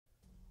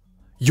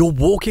You're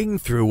walking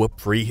through a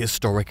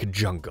prehistoric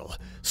jungle,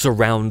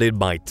 surrounded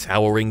by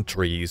towering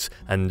trees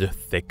and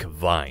thick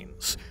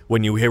vines,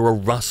 when you hear a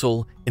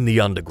rustle in the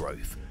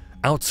undergrowth.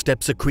 Out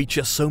steps a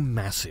creature so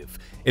massive,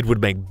 it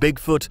would make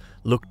Bigfoot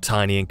look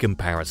tiny in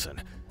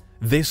comparison.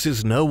 This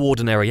is no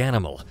ordinary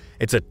animal,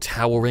 it's a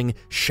towering,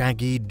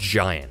 shaggy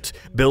giant,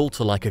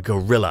 built like a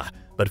gorilla,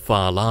 but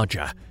far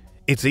larger.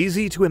 It's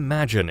easy to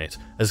imagine it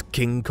as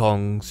King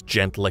Kong's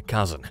gentler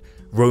cousin,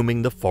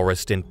 roaming the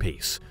forest in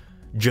peace.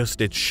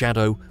 Just its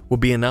shadow would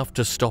be enough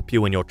to stop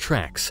you in your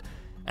tracks,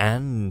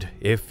 and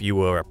if you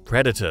were a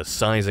predator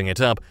sizing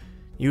it up,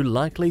 you'd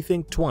likely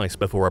think twice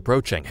before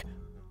approaching.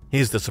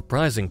 Here's the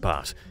surprising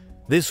part.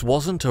 This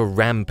wasn't a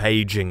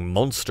rampaging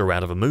monster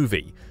out of a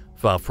movie.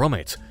 Far from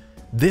it.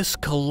 This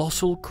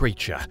colossal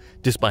creature,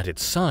 despite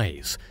its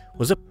size,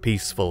 was a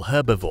peaceful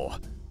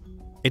herbivore.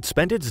 It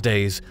spent its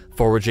days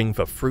foraging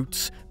for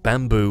fruits,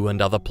 bamboo,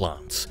 and other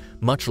plants,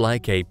 much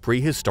like a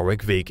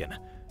prehistoric vegan.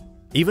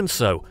 Even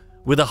so,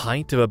 with a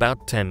height of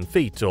about 10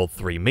 feet or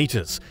 3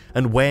 meters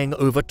and weighing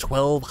over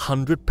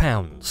 1,200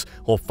 pounds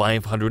or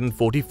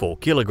 544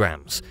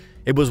 kilograms,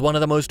 it was one of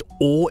the most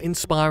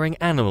awe-inspiring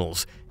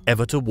animals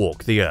ever to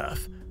walk the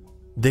earth.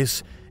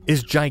 This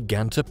is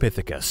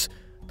Gigantopithecus,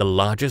 the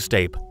largest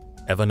ape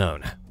ever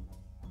known.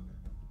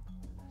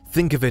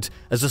 Think of it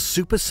as a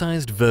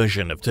supersized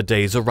version of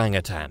today's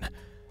orangutan.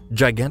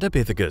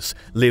 Gigantopithecus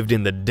lived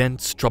in the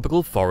dense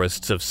tropical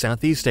forests of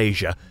Southeast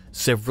Asia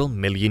several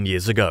million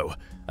years ago,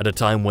 at a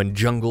time when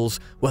jungles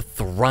were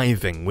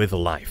thriving with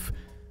life.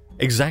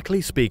 Exactly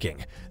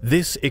speaking,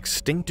 this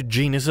extinct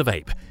genus of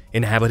ape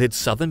inhabited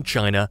southern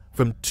China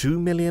from 2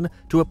 million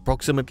to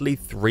approximately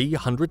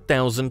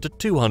 300,000 to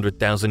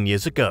 200,000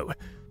 years ago,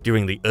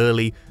 during the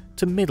early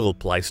to middle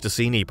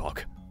Pleistocene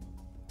epoch.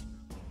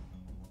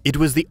 It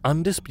was the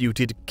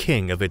undisputed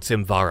king of its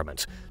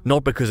environment,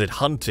 not because it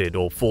hunted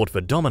or fought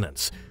for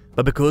dominance,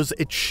 but because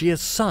its sheer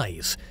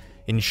size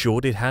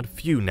ensured it had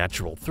few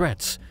natural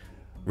threats.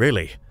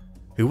 Really,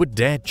 who would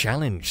dare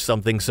challenge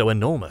something so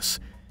enormous?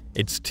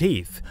 Its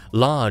teeth,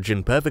 large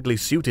and perfectly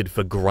suited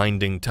for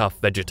grinding tough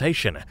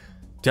vegetation,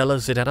 tell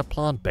us it had a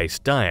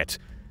plant-based diet.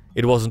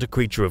 It wasn't a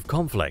creature of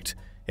conflict.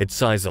 Its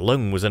size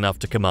alone was enough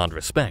to command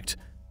respect.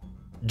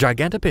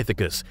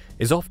 Gigantopithecus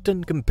is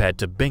often compared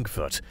to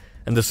Bigfoot,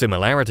 and the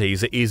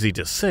similarities are easy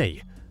to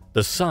see.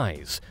 The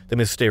size, the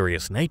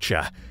mysterious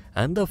nature,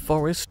 and the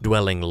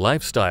forest-dwelling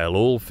lifestyle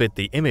all fit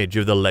the image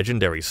of the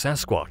legendary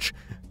Sasquatch.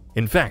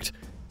 In fact,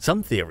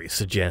 some theories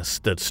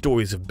suggest that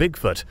stories of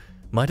Bigfoot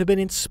might have been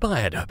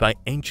inspired by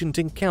ancient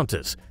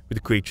encounters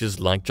with creatures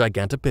like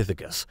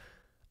Gigantopithecus.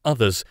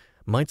 Others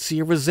might see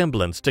a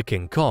resemblance to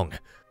King Kong.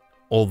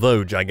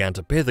 Although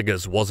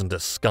Gigantopithecus wasn't a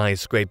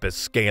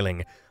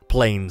skyscraper-scaling,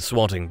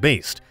 plane-swatting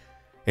beast.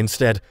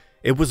 Instead,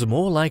 it was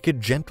more like a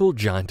gentle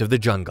giant of the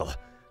jungle,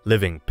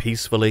 living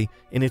peacefully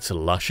in its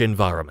lush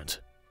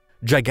environment.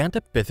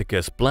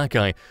 Gigantopithecus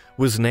blacki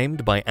was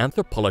named by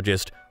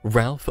anthropologist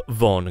Ralph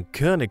von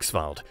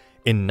Koenigswald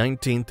in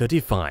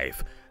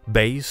 1935,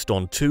 based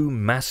on 2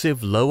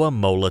 massive lower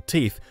molar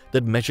teeth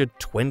that measured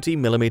 20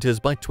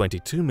 mm by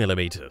 22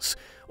 mm,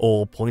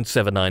 or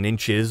 0.79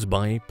 inches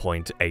by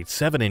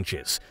 0.87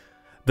 inches.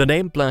 The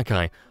name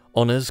Blacki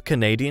honors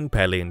Canadian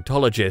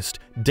paleontologist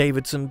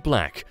Davidson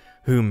Black,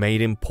 who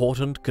made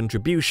important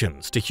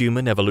contributions to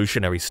human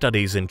evolutionary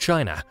studies in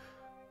China.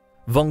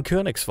 Von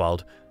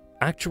Koenigswald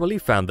actually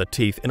found the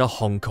teeth in a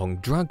Hong Kong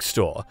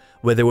drugstore,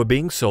 where they were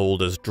being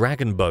sold as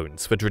dragon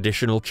bones for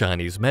traditional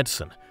Chinese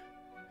medicine.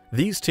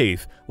 These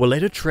teeth were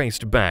later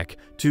traced back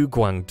to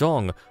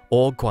Guangdong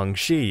or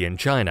Guangxi in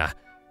China.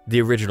 The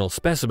original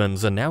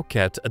specimens are now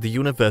kept at the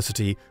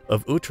University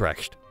of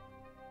Utrecht.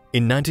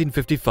 In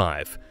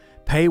 1955,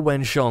 Pei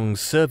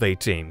Wenxiong's survey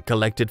team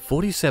collected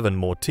 47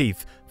 more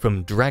teeth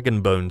from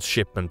dragon bones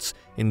shipments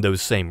in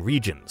those same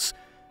regions.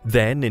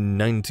 Then, in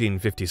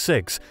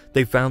 1956,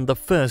 they found the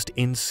first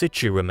in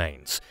situ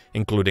remains,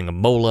 including a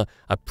molar,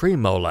 a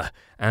premolar,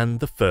 and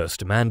the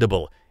first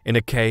mandible, in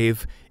a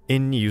cave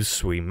in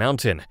Yusui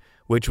Mountain,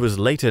 which was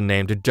later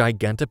named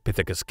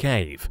Gigantopithecus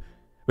Cave.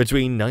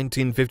 Between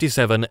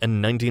 1957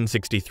 and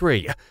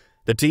 1963,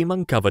 the team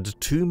uncovered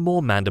 2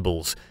 more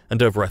mandibles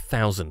and over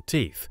 1,000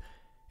 teeth.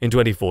 In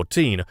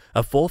 2014,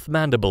 a 4th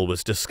mandible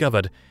was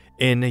discovered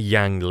in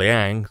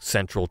Yangliang,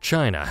 central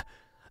China.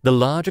 The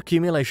large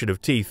accumulation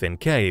of teeth in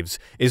caves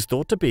is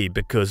thought to be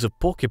because of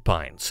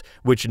porcupines,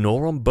 which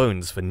gnaw on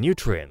bones for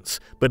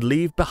nutrients but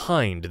leave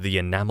behind the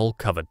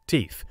enamel-covered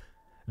teeth.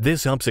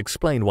 This helps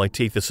explain why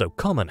teeth are so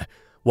common,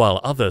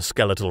 while other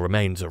skeletal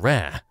remains are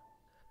rare.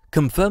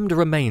 Confirmed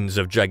remains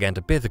of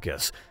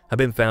Gigantopithecus have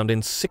been found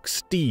in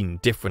 16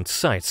 different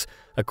sites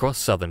across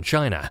southern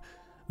China.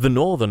 The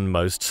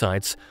northernmost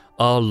sites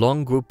are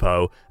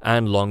Longgupo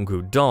and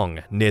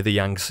Longgudong near the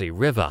Yangtze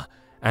River,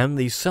 and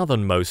the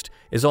southernmost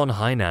is on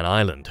Hainan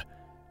Island.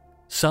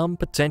 Some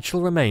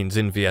potential remains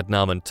in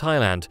Vietnam and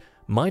Thailand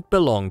might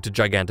belong to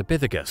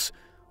Gigantopithecus,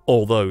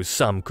 although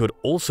some could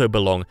also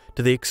belong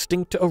to the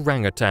extinct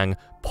orangutan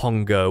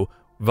Pongo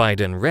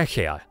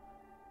weidenrechteri.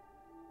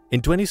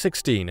 In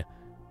 2016,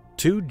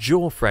 2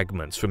 jaw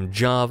fragments from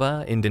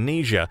Java,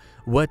 Indonesia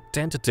were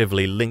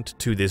tentatively linked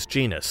to this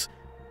genus.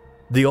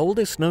 The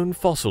oldest known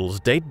fossils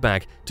date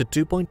back to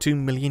 2.2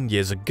 million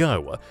years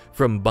ago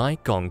from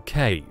Baikong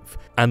Cave,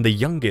 and the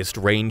youngest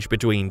range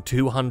between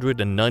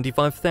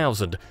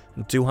 295,000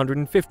 and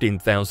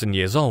 215,000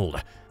 years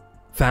old,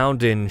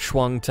 found in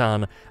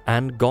Shuangtan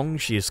and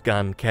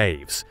Gongshisgan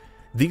caves.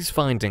 These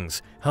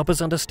findings help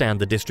us understand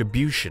the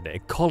distribution,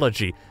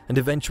 ecology, and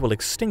eventual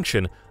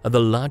extinction of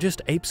the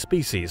largest ape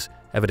species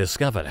ever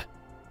discovered.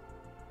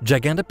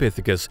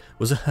 Gigantopithecus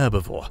was a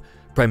herbivore,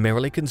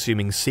 primarily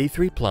consuming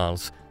C3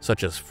 plants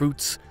such as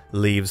fruits,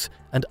 leaves,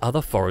 and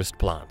other forest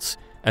plants,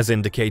 as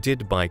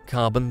indicated by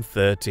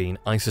carbon-13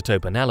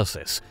 isotope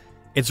analysis.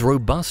 Its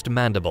robust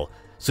mandible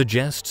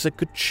suggests it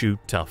could chew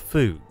tough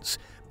foods,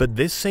 but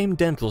this same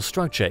dental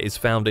structure is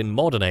found in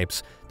modern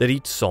apes that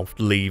eat soft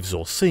leaves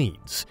or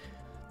seeds.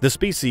 The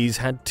species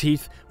had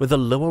teeth with a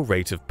lower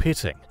rate of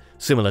pitting,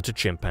 similar to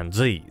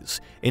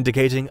chimpanzees,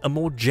 indicating a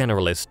more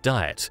generalist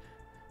diet.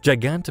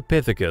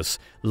 Gigantopithecus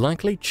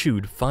likely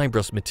chewed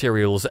fibrous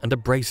materials and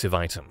abrasive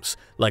items,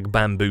 like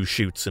bamboo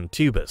shoots and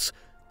tubers.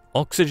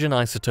 Oxygen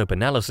isotope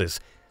analysis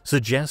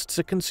suggests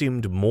it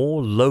consumed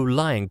more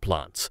low-lying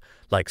plants,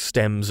 like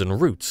stems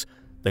and roots,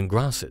 than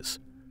grasses.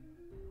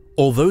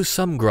 Although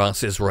some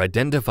grasses were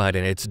identified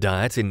in its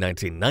diet in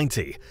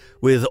 1990,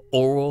 with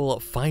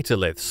oral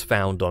phytoliths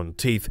found on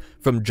teeth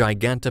from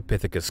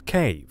Gigantopithecus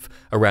cave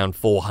around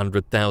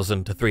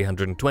 400,000 to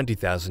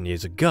 320,000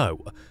 years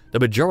ago,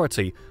 the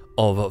majority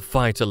of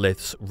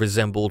phytoliths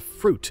resembled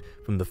fruit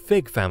from the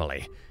fig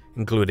family,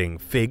 including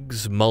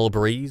figs,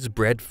 mulberries,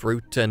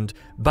 breadfruit, and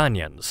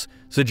banyans,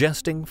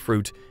 suggesting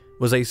fruit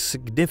was a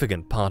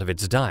significant part of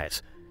its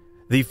diet.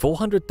 The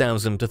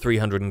 400,000 to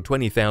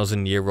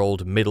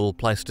 320,000-year-old Middle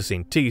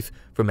Pleistocene teeth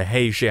from a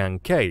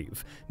Heixiang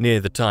cave near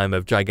the time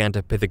of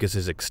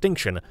Gigantopithecus's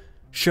extinction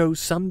show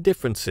some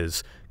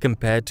differences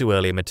compared to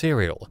earlier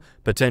material,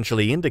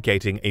 potentially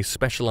indicating a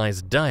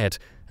specialized diet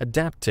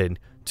adapted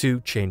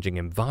to changing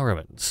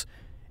environments.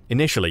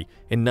 Initially,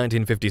 in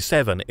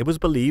 1957, it was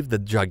believed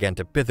that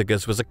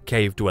Gigantopithecus was a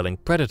cave-dwelling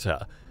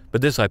predator,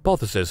 but this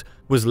hypothesis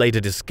was later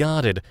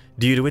discarded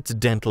due to its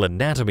dental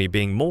anatomy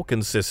being more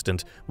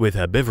consistent with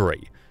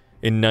herbivory.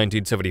 In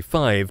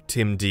 1975,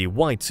 Tim D.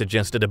 White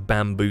suggested a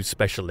bamboo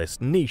specialist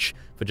niche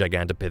for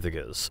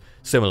Gigantopithecus,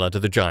 similar to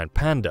the giant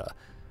panda,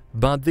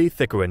 but the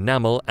thicker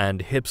enamel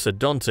and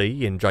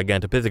hypsodonty in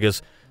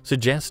Gigantopithecus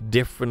suggest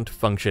different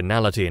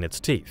functionality in its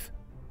teeth.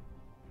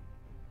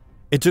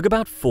 It took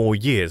about 4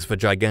 years for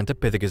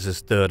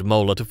Gigantopithecus's third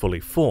molar to fully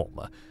form.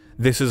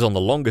 This is on the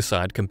longer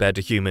side compared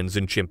to humans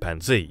and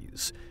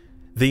chimpanzees.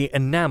 The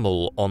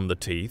enamel on the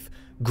teeth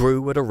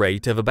grew at a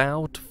rate of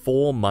about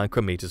 4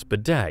 micrometers per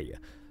day,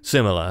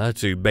 similar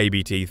to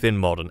baby teeth in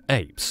modern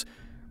apes.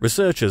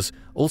 Researchers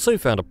also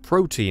found a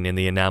protein in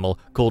the enamel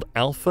called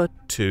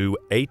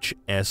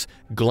alpha-2-HS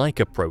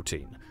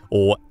glycoprotein,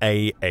 or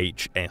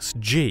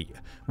AHSG,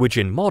 which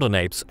in modern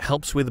apes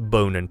helps with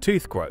bone and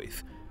tooth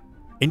growth.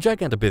 In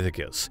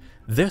Gigantopithecus,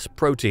 this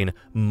protein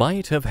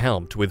might have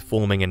helped with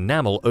forming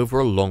enamel over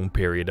a long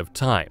period of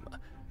time.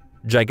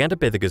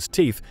 Gigantopithecus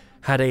teeth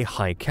had a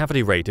high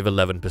cavity rate of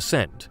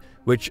 11%,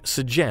 which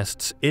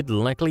suggests it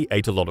likely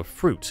ate a lot of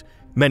fruit.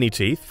 Many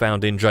teeth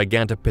found in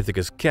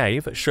Gigantopithecus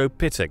cave show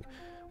pitting,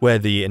 where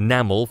the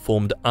enamel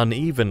formed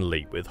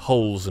unevenly with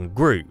holes and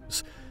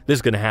grooves.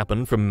 This can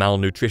happen from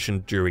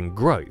malnutrition during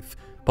growth,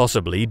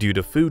 possibly due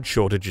to food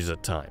shortages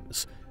at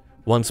times.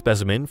 One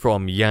specimen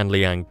from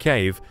Yanliang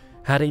cave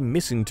had a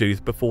missing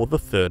tooth before the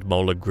third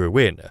molar grew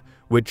in,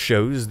 which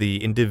shows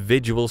the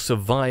individual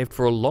survived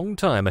for a long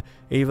time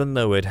even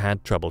though it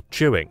had trouble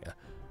chewing.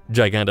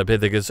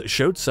 Gigantopithecus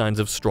showed signs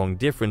of strong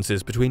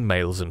differences between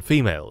males and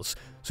females,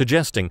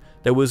 suggesting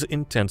there was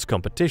intense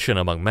competition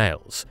among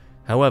males.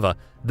 However,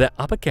 their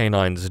upper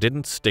canines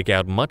didn't stick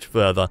out much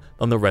further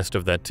than the rest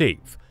of their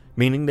teeth,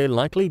 meaning they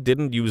likely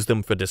didn't use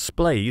them for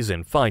displays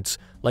in fights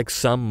like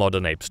some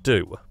modern apes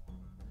do.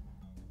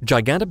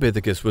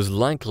 Gigantopithecus was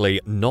likely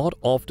not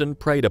often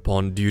preyed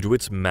upon due to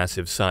its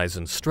massive size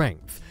and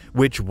strength,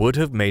 which would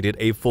have made it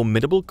a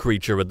formidable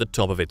creature at the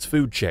top of its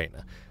food chain.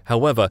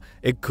 However,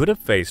 it could have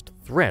faced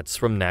threats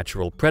from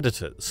natural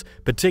predators,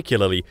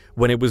 particularly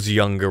when it was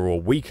younger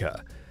or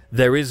weaker.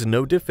 There is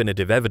no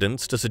definitive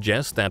evidence to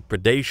suggest that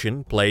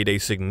predation played a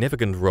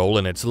significant role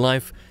in its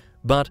life,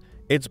 but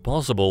it's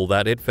possible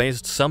that it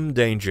faced some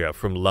danger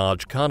from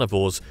large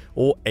carnivores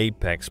or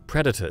apex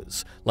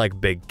predators,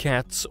 like big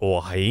cats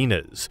or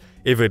hyenas,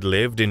 if it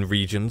lived in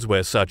regions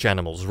where such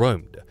animals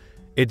roamed.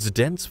 Its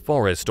dense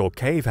forest or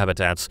cave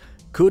habitats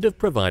could have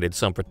provided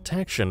some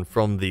protection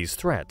from these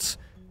threats.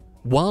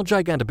 While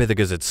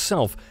Gigantopithecus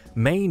itself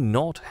may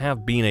not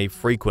have been a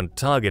frequent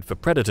target for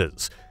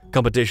predators,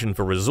 competition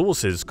for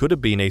resources could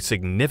have been a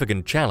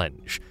significant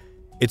challenge.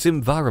 Its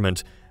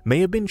environment may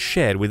have been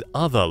shared with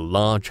other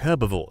large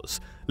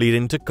herbivores,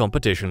 leading to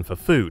competition for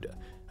food.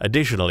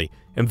 Additionally,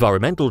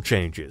 environmental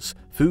changes,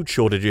 food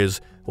shortages,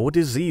 or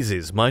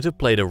diseases might have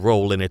played a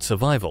role in its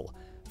survival,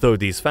 though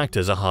these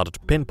factors are harder to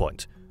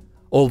pinpoint.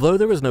 Although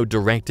there is no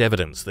direct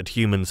evidence that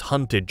humans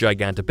hunted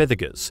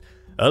Gigantopithecus,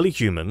 early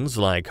humans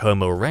like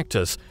Homo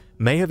erectus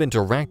may have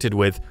interacted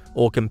with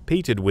or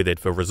competed with it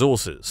for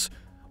resources.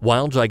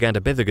 While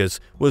Gigantopithecus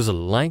was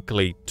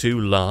likely too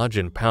large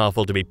and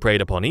powerful to be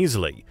preyed upon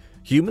easily,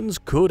 humans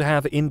could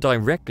have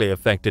indirectly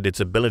affected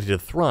its ability to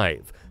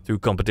thrive through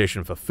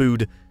competition for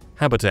food,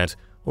 habitat,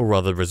 or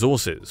other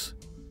resources.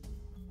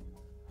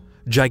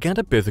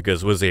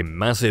 Gigantopithecus was a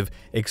massive,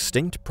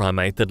 extinct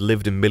primate that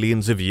lived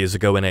millions of years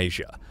ago in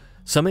Asia.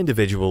 Some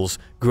individuals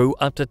grew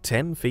up to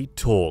 10 feet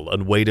tall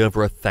and weighed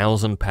over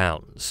 1,000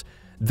 pounds.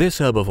 This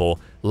herbivore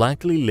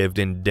likely lived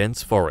in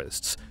dense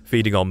forests,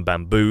 feeding on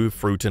bamboo,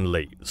 fruit, and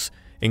leaves.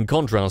 In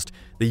contrast,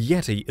 the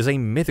Yeti is a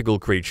mythical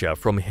creature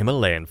from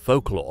Himalayan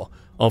folklore,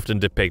 often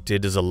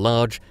depicted as a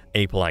large,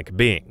 ape-like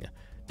being.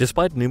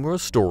 Despite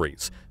numerous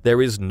stories,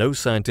 there is no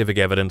scientific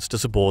evidence to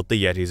support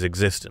the Yeti's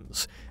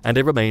existence, and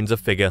it remains a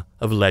figure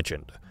of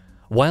legend.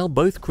 While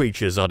both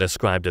creatures are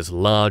described as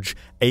large,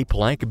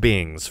 ape-like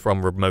beings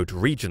from remote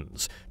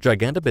regions,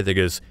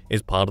 Gigantopithecus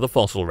is part of the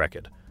fossil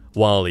record,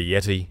 while the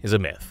Yeti is a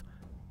myth.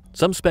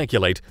 Some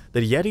speculate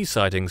that Yeti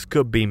sightings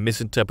could be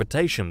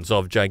misinterpretations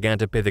of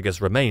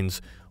Gigantopithecus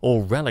remains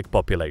or relic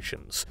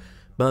populations,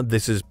 but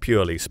this is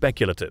purely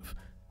speculative.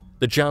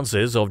 The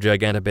chances of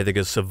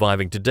Gigantopithecus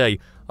surviving today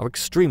are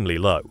extremely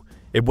low.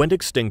 It went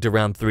extinct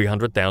around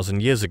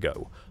 300,000 years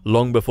ago,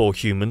 long before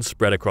humans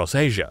spread across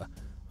Asia.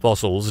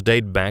 Fossils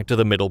date back to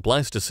the Middle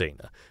Pleistocene,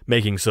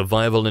 making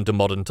survival into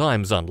modern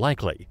times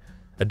unlikely.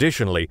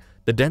 Additionally,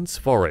 the dense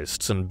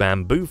forests and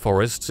bamboo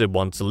forests it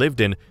once lived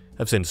in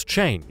have since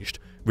changed,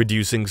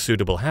 reducing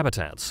suitable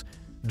habitats.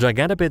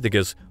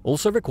 Gigantopithecus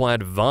also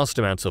required vast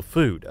amounts of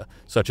food,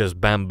 such as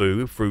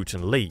bamboo, fruit,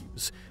 and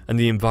leaves, and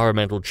the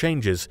environmental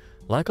changes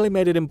likely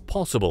made it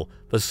impossible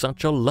for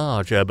such a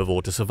large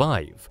herbivore to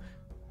survive.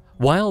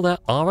 While there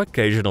are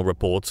occasional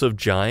reports of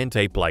giant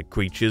ape-like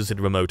creatures in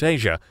remote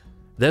Asia,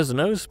 there's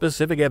no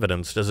specific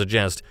evidence to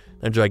suggest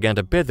that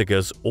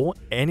Gigantopithecus or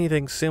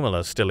anything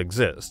similar still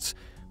exists.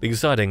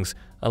 These sightings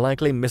are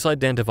likely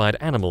misidentified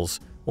animals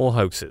or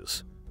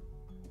hoaxes.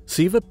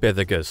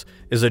 Sivapithecus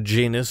is a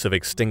genus of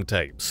extinct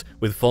apes,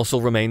 with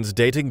fossil remains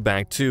dating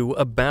back to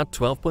about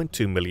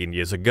 12.2 million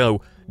years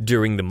ago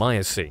during the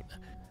Miocene.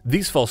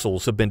 These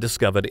fossils have been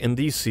discovered in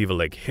the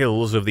Sivalik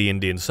Hills of the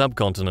Indian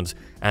subcontinent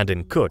and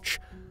in Kutch.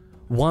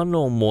 One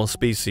or more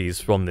species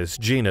from this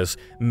genus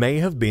may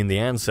have been the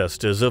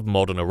ancestors of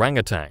modern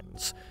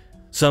orangutans.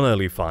 Some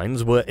early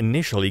finds were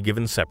initially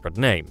given separate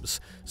names,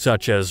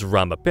 such as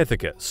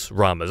Ouranopithecus,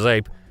 Rama's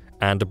ape,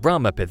 and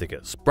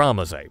Gamarraptor,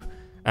 Brahma's ape,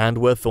 and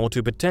were thought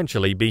to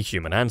potentially be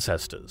human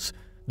ancestors.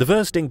 The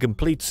first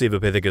incomplete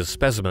Sivapithecus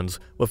specimens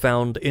were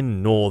found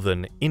in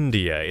northern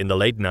India in the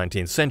late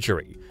 19th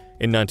century.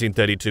 In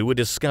 1932, a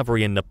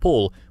discovery in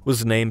Nepal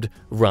was named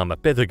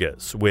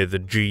Ouranopithecus,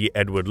 with G.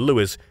 Edward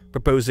Lewis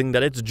proposing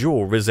that its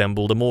jaw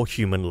resembled a more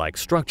human-like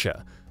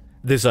structure.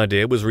 This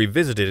idea was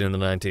revisited in the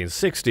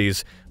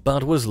 1960s,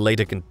 but was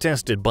later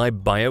contested by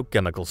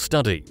biochemical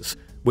studies,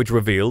 which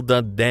revealed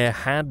that there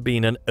had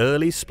been an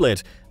early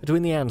split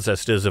between the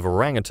ancestors of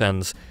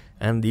orangutans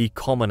and the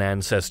common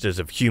ancestors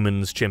of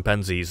humans,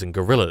 chimpanzees, and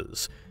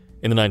gorillas.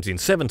 In the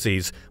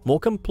 1970s, more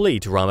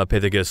complete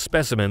Ouranopithecus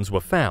specimens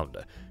were found,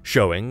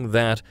 showing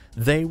that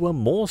they were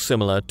more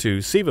similar to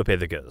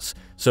Sivapithecus,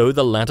 so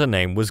the latter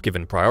name was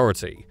given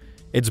priority.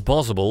 It's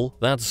possible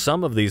that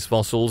some of these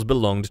fossils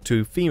belonged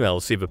to female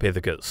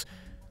Sivapithecus.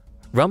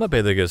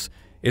 Ouranopithecus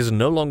is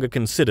no longer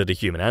considered a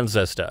human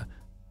ancestor.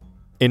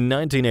 In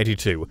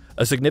 1982,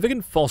 a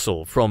significant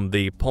fossil from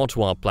the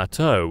Potwar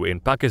Plateau in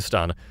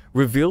Pakistan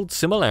revealed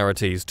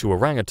similarities to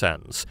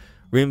orangutans,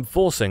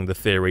 reinforcing the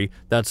theory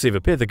that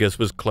Sivapithecus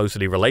was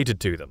closely related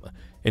to them.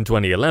 In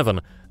 2011,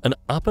 an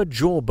upper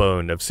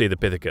jawbone of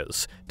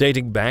Sivapithecus,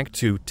 dating back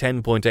to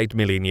 10.8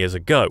 million years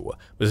ago,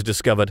 was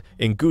discovered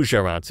in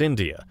Gujarat,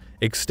 India,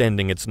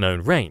 extending its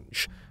known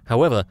range.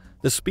 However,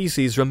 the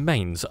species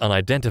remains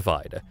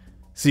unidentified.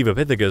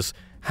 Sivapithecus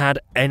had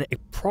an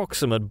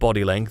approximate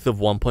body length of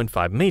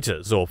 1.5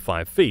 meters or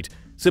 5 feet,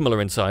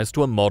 similar in size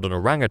to a modern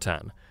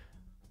orangutan.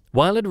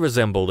 While it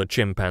resembled a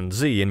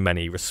chimpanzee in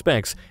many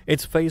respects,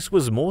 its face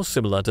was more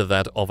similar to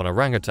that of an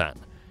orangutan.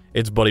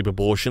 Its body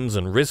proportions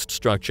and wrist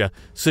structure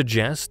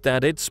suggest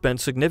that it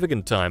spent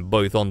significant time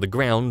both on the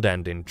ground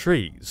and in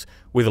trees.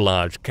 With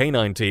large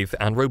canine teeth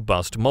and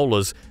robust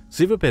molars,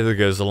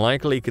 Sivapithecus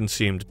likely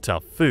consumed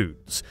tough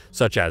foods,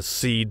 such as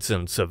seeds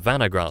and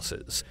savanna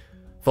grasses.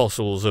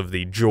 Fossils of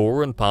the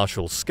jaw and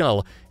partial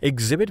skull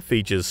exhibit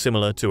features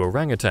similar to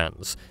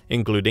orangutans,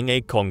 including a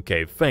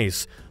concave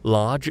face,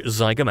 large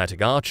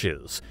zygomatic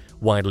arches,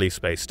 widely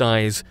spaced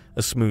eyes,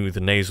 a smooth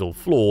nasal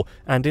floor,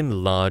 and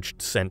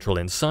enlarged central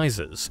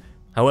incisors.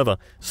 However,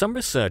 some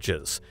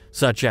researchers,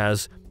 such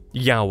as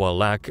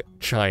Yawalak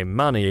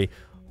Chaimani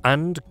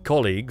and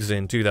colleagues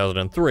in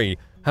 2003,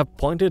 have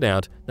pointed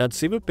out that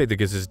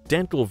Sivapithecus's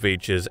dental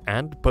features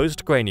and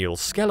postcranial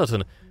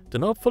skeleton do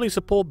not fully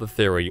support the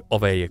theory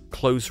of a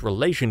close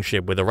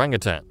relationship with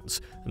orangutans,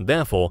 and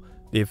therefore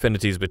the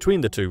affinities between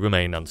the two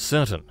remain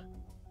uncertain.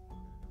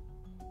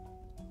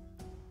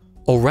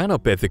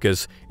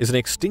 Ouranopithecus is an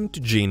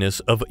extinct genus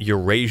of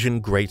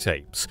Eurasian great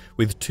apes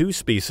with two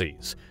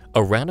species,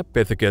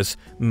 Ouranopithecus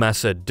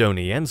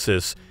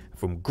macedoniensis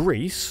from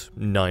Greece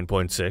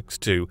 9.6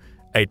 to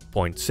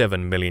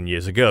 8.7 million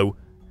years ago,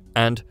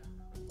 and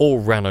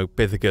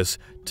Ouranopithecus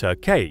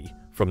turcayi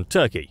from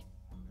Turkey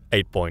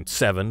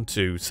 8.7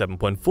 to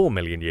 7.4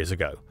 million years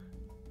ago.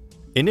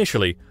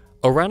 Initially,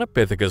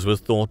 Ouranopithecus was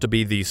thought to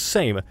be the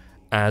same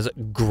as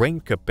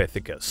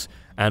Gigantopithecus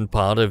and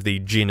part of the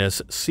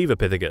genus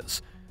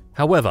Sivapithecus.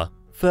 However,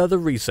 further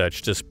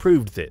research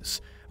disproved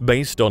this.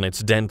 Based on its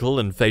dental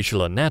and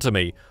facial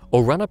anatomy,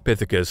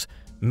 Ouranopithecus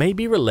may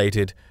be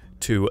related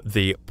to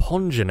the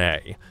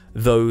Pongeinae,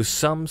 though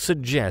some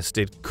suggest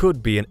it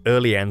could be an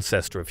early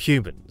ancestor of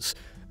humans.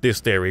 This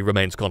theory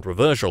remains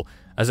controversial,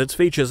 as its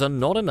features are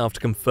not enough to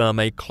confirm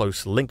a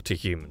close link to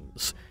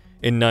humans.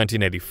 In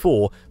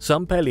 1984,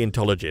 some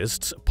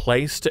paleontologists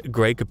placed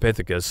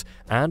Gigantopithecus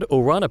and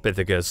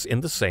Ouranopithecus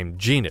in the same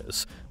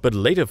genus, but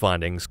later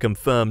findings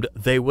confirmed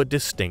they were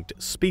distinct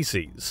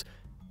species.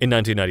 In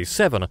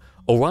 1997,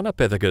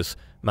 Ouranopithecus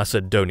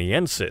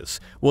macedoniensis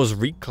was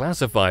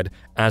reclassified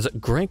as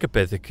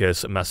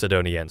Gigantopithecus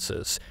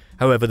macedoniensis.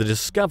 However, the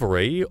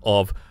discovery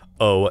of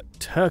O.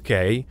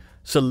 turcayi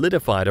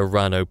solidified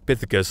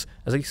Ouranopithecus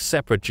as a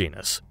separate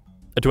genus.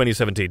 A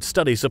 2017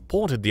 study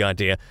supported the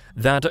idea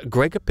that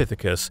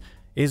Gigantopithecus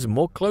is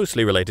more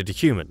closely related to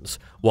humans,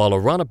 while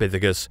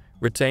Ouranopithecus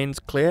retains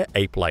clear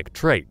ape-like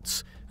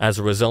traits. As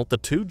a result, the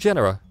two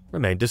genera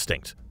remain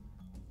distinct.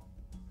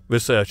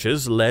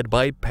 Researchers led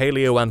by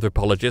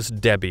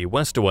paleoanthropologist Debbie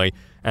Westerway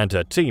and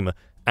her team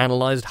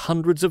analyzed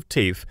hundreds of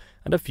teeth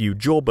and a few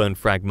jawbone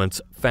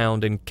fragments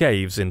found in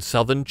caves in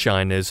southern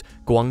China's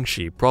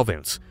Guangxi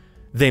province.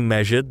 They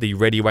measured the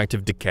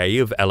radioactive decay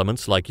of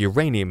elements like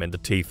uranium in the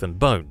teeth and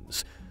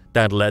bones.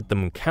 That let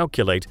them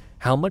calculate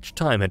how much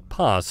time had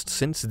passed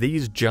since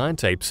these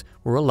giant apes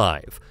were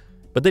alive.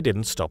 But they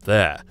didn't stop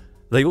there.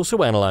 They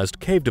also analyzed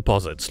cave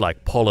deposits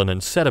like pollen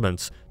and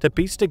sediments to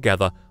piece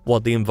together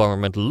what the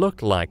environment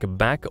looked like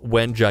back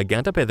when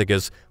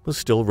Gigantopithecus was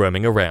still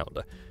roaming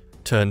around.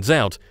 Turns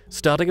out,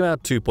 starting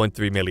about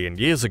 2.3 million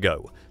years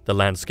ago, the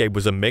landscape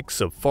was a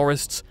mix of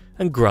forests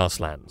and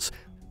grasslands,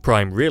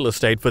 prime real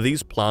estate for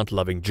these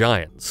plant-loving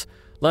giants.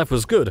 Life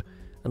was good,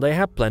 and they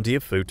had plenty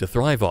of food to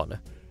thrive on.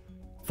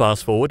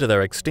 Fast forward to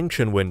their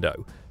extinction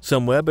window,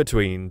 somewhere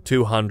between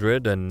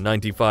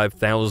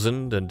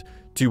 295,000 and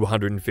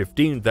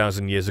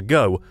 215,000 years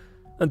ago,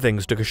 and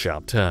things took a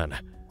sharp turn.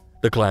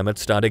 The climate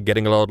started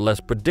getting a lot less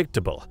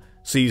predictable,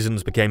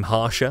 seasons became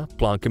harsher,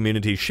 plant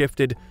communities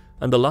shifted,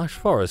 and the lush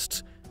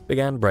forests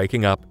began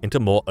breaking up into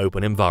more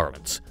open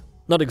environments.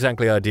 Not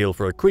exactly ideal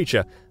for a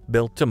creature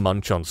built to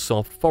munch on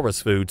soft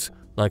forest foods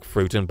like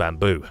fruit and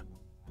bamboo.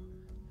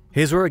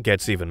 Here's where it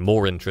gets even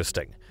more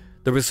interesting.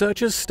 The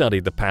researchers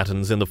studied the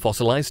patterns in the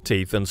fossilized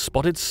teeth and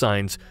spotted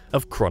signs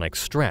of chronic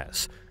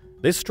stress.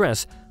 This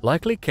stress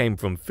likely came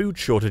from food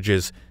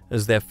shortages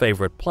as their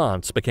favorite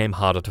plants became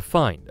harder to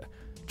find.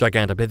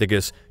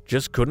 Gigantopithecus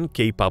just couldn't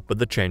keep up with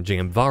the changing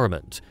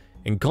environment.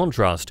 In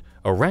contrast,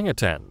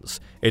 orangutans,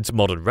 its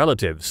modern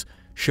relatives,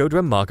 showed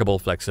remarkable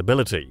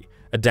flexibility,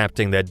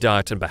 adapting their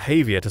diet and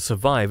behavior to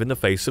survive in the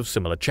face of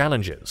similar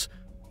challenges.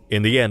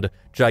 In the end,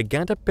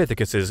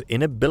 Gigantopithecus's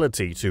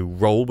inability to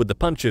roll with the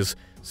punches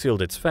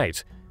sealed its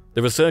fate.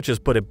 The researchers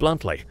put it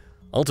bluntly.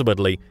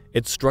 Ultimately,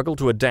 its struggle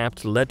to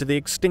adapt led to the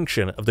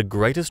extinction of the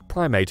greatest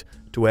primate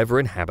to ever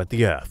inhabit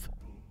the Earth.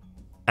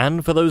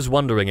 And for those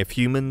wondering if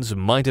humans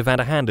might have had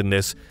a hand in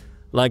this,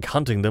 like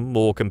hunting them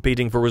or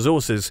competing for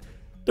resources,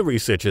 the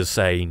researchers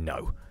say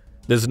no.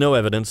 There's no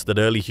evidence that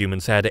early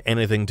humans had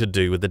anything to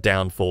do with the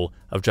downfall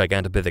of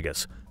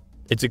Gigantopithecus.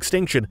 Its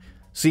extinction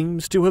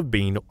seems to have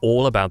been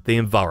all about the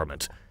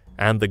environment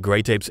and the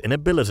great ape's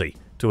inability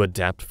to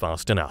adapt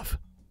fast enough.